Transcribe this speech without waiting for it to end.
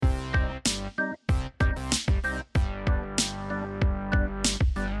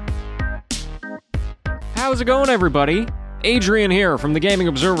How's it going, everybody? Adrian here from the Gaming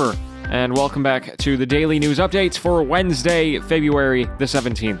Observer, and welcome back to the daily news updates for Wednesday, February the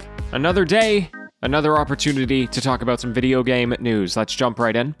 17th. Another day, another opportunity to talk about some video game news. Let's jump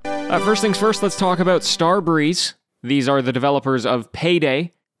right in. First things first, let's talk about Starbreeze. These are the developers of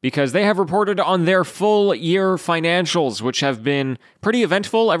Payday, because they have reported on their full year financials, which have been pretty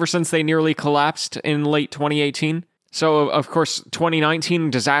eventful ever since they nearly collapsed in late 2018. So, of course, 2019,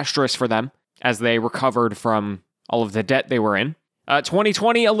 disastrous for them, as they recovered from all of the debt they were in.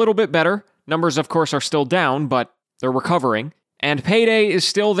 2020, a little bit better. Numbers, of course, are still down, but they're recovering. And Payday is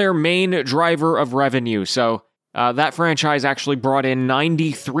still their main driver of revenue, so that franchise actually brought in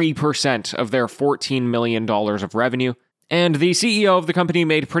 93% of their $14 million of revenue. And the CEO of the company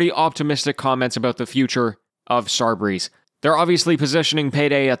made pretty optimistic comments about the future of Starbreeze. They're obviously positioning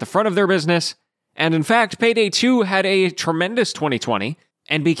Payday at the front of their business, and in fact, Payday 2 had a tremendous 2020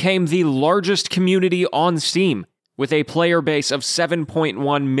 and became the largest community on Steam, with a player base of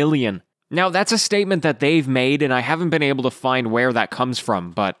 7.1 million. Now, that's a statement that they've made, and I haven't been able to find where that comes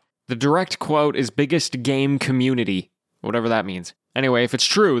from, but the direct quote is biggest game community, whatever that means. Anyway, if it's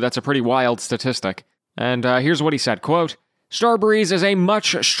true, that's a pretty wild statistic. And here's what he said, quote, "Starbreeze is a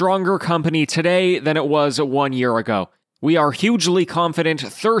much stronger company today than it was 1 year ago. We are hugely confident,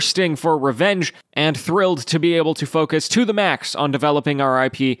 thirsting for revenge, and thrilled to be able to focus to the max on developing our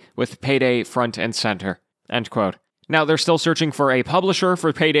IP with Payday front and center." End quote. Now, they're still searching for a publisher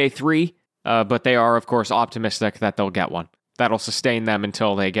for Payday 3, but they are, of course, optimistic that they'll get one. That'll sustain them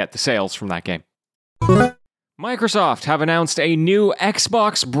until they get the sales from that game. Microsoft have announced a new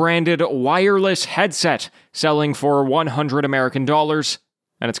Xbox-branded wireless headset selling for $100 American,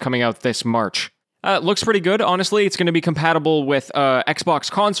 and it's coming out this March. It looks pretty good, honestly. It's going to be compatible with Xbox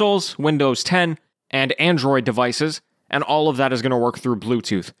consoles, Windows 10, and Android devices, and all of that is going to work through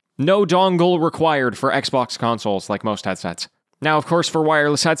Bluetooth. No dongle required for Xbox consoles, like most headsets. Now, of course, for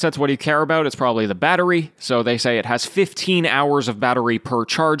wireless headsets, what do you care about? It's probably the battery, so they say it has 15 hours of battery per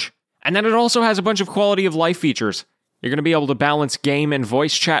charge, and then it also has a bunch of quality of life features. You're going to be able to balance game and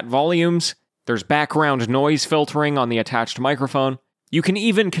voice chat volumes. There's background noise filtering on the attached microphone. You can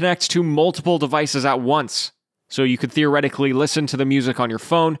even connect to multiple devices at once, so you could theoretically listen to the music on your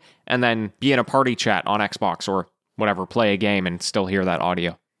phone and then be in a party chat on Xbox or whatever, play a game and still hear that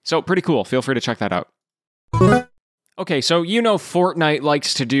audio. So pretty cool. Feel free to check that out. Okay, so you know Fortnite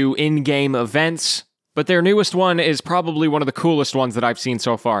likes to do in-game events, but their newest one is probably one of the coolest ones that I've seen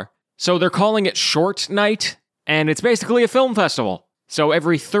so far. So they're calling it Short Night, and it's basically a film festival. So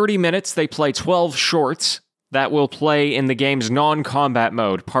every 30 minutes they play 12 shorts that will play in the game's non-combat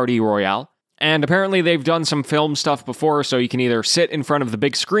mode, Party Royale. And apparently they've done some film stuff before, so you can either sit in front of the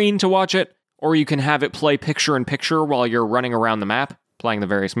big screen to watch it, or you can have it play picture-in-picture while you're running around the map, playing the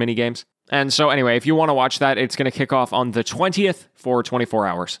various minigames. And so anyway, if you want to watch that, it's going to kick off on the 20th for 24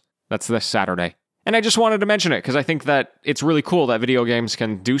 hours. That's this Saturday. And I just wanted to mention it, because I think that it's really cool that video games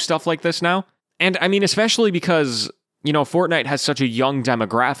can do stuff like this now. And I mean, especially because, you know, Fortnite has such a young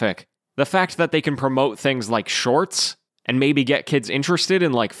demographic. The fact that they can promote things like shorts and maybe get kids interested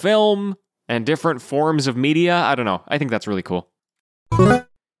in like film and different forms of media, I don't know. I think that's really cool.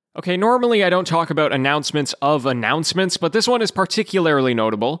 Okay, normally I don't talk about announcements of announcements, but this one is particularly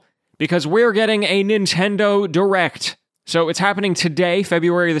notable because we're getting a Nintendo Direct. So it's happening today,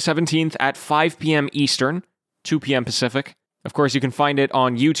 February the 17th at 5 p.m. Eastern, 2 p.m. Pacific. Of course, you can find it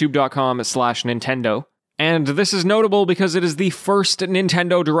on youtube.com/Nintendo. And this is notable because it is the first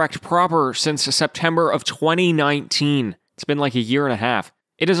Nintendo Direct proper since September of 2019. It's been like a year and a half.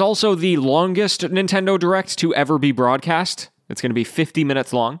 It is also the longest Nintendo Direct to ever be broadcast. It's going to be 50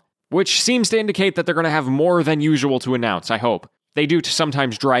 minutes long, which seems to indicate that they're going to have more than usual to announce, I hope. They do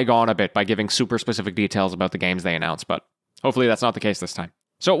sometimes drag on a bit by giving super specific details about the games they announce, but hopefully that's not the case this time.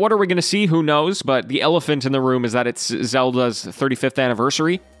 So what are we going to see? Who knows? But the elephant in the room is that it's Zelda's 35th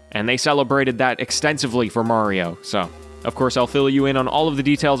anniversary, and they celebrated that extensively for Mario. So, of course, I'll fill you in on all of the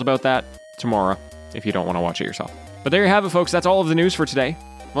details about that tomorrow, if you don't want to watch it yourself. But there you have it, folks. That's all of the news for today.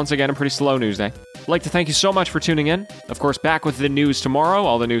 Once again, a pretty slow news day. I'd like to thank you so much for tuning in. Of course, back with the news tomorrow,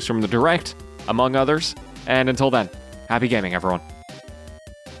 all the news from the Direct, among others. And until then, happy gaming, everyone.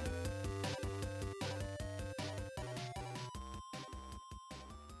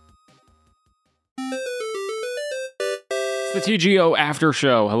 It's the TGO After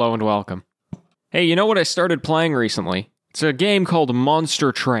Show. Hello and welcome. Hey, you know what I started playing recently? It's a game called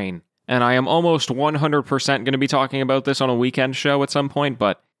Monster Train, and I am almost 100% going to be talking about this on a weekend show at some point,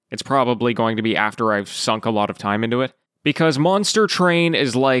 but it's probably going to be after I've sunk a lot of time into it. Because Monster Train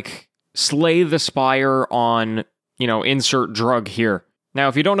is like Slay the Spire on, insert drug here. Now,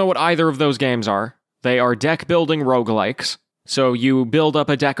 if you don't know what either of those games are, They are deck-building roguelikes. So you build up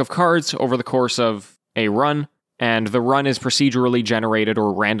a deck of cards over the course of a run, and the run is procedurally generated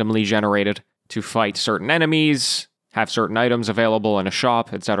or randomly generated to fight certain enemies, have certain items available in a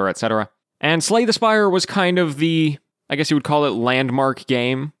shop, etc., etc. And Slay the Spire was kind of the, I guess you would call it, landmark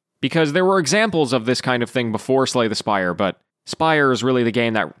game, because there were examples of this kind of thing before Slay the Spire, but Spire is really the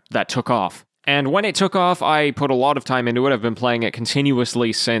game that took off. And when it took off, I put a lot of time into it. I've been playing it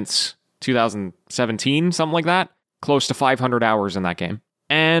continuously since 2017, something like that. Close to 500 hours in that game.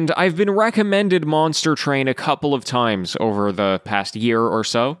 And I've been recommended Monster Train a couple of times over the past year or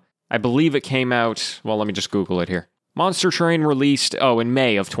so. I believe it came out, well, let me just Google it here. Monster Train released, in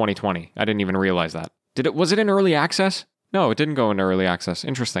May of 2020. I didn't even realize that. Was it in early access? No, it didn't go into early access.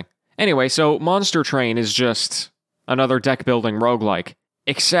 Interesting. Anyway, so Monster Train is just another deck-building roguelike.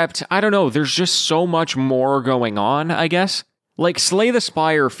 Except, I don't know, there's just so much more going on, I guess. Like, Slay the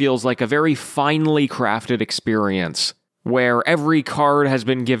Spire feels like a very finely crafted experience, where every card has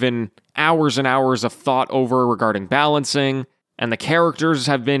been given hours and hours of thought over regarding balancing, and the characters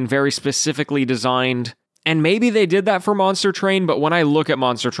have been very specifically designed. And maybe they did that for Monster Train, but when I look at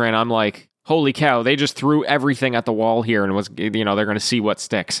Monster Train, I'm like, holy cow, they just threw everything at the wall here and they're going to see what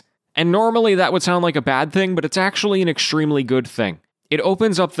sticks. And normally that would sound like a bad thing, but it's actually an extremely good thing. It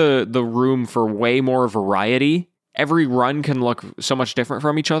opens up the room for way more variety. Every run can look so much different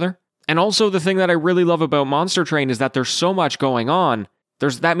from each other. And also the thing that I really love about Monster Train is that there's so much going on.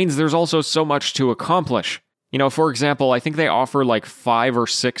 That means there's also so much to accomplish. For example, I think they offer like 5 or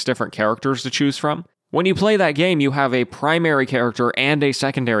 6 different characters to choose from. When you play that game, you have a primary character and a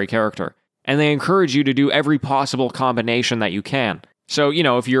secondary character. And they encourage you to do every possible combination that you can. So,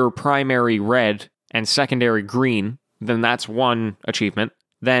 if you're primary red and secondary green, then that's one achievement.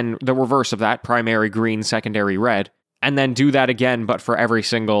 Then the reverse of that, primary green, secondary red, and then do that again, but for every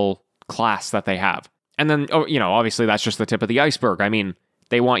single class that they have. And then, obviously that's just the tip of the iceberg. I mean,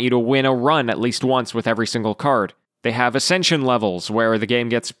 they want you to win a run at least once with every single card. They have ascension levels where the game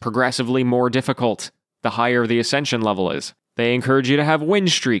gets progressively more difficult the higher the ascension level is. They encourage you to have win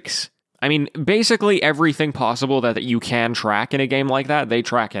streaks. I mean, basically everything possible that you can track in a game like that, they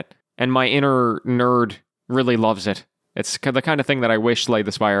track it. And my inner nerd really loves it. It's the kind of thing that I wish Slay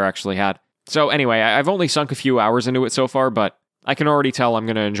the Spire actually had. So anyway, I've only sunk a few hours into it so far, but I can already tell I'm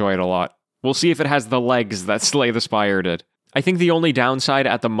going to enjoy it a lot. We'll see if it has the legs that Slay the Spire did. I think the only downside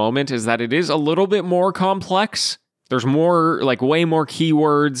at the moment is that it is a little bit more complex. There's more, way more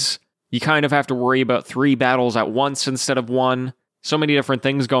keywords. You kind of have to worry about 3 battles at once instead of 1. So many different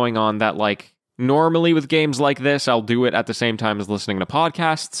things going on that, normally with games like this, I'll do it at the same time as listening to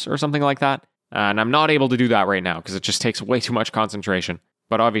podcasts or something like that. And I'm not able to do that right now because it just takes way too much concentration.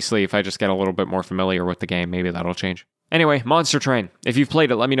 But obviously, if I just get a little bit more familiar with the game, maybe that'll change. Anyway, Monster Train. If you've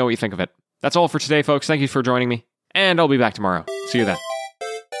played it, let me know what you think of it. That's all for today, folks. Thank you for joining me. And I'll be back tomorrow. See you then.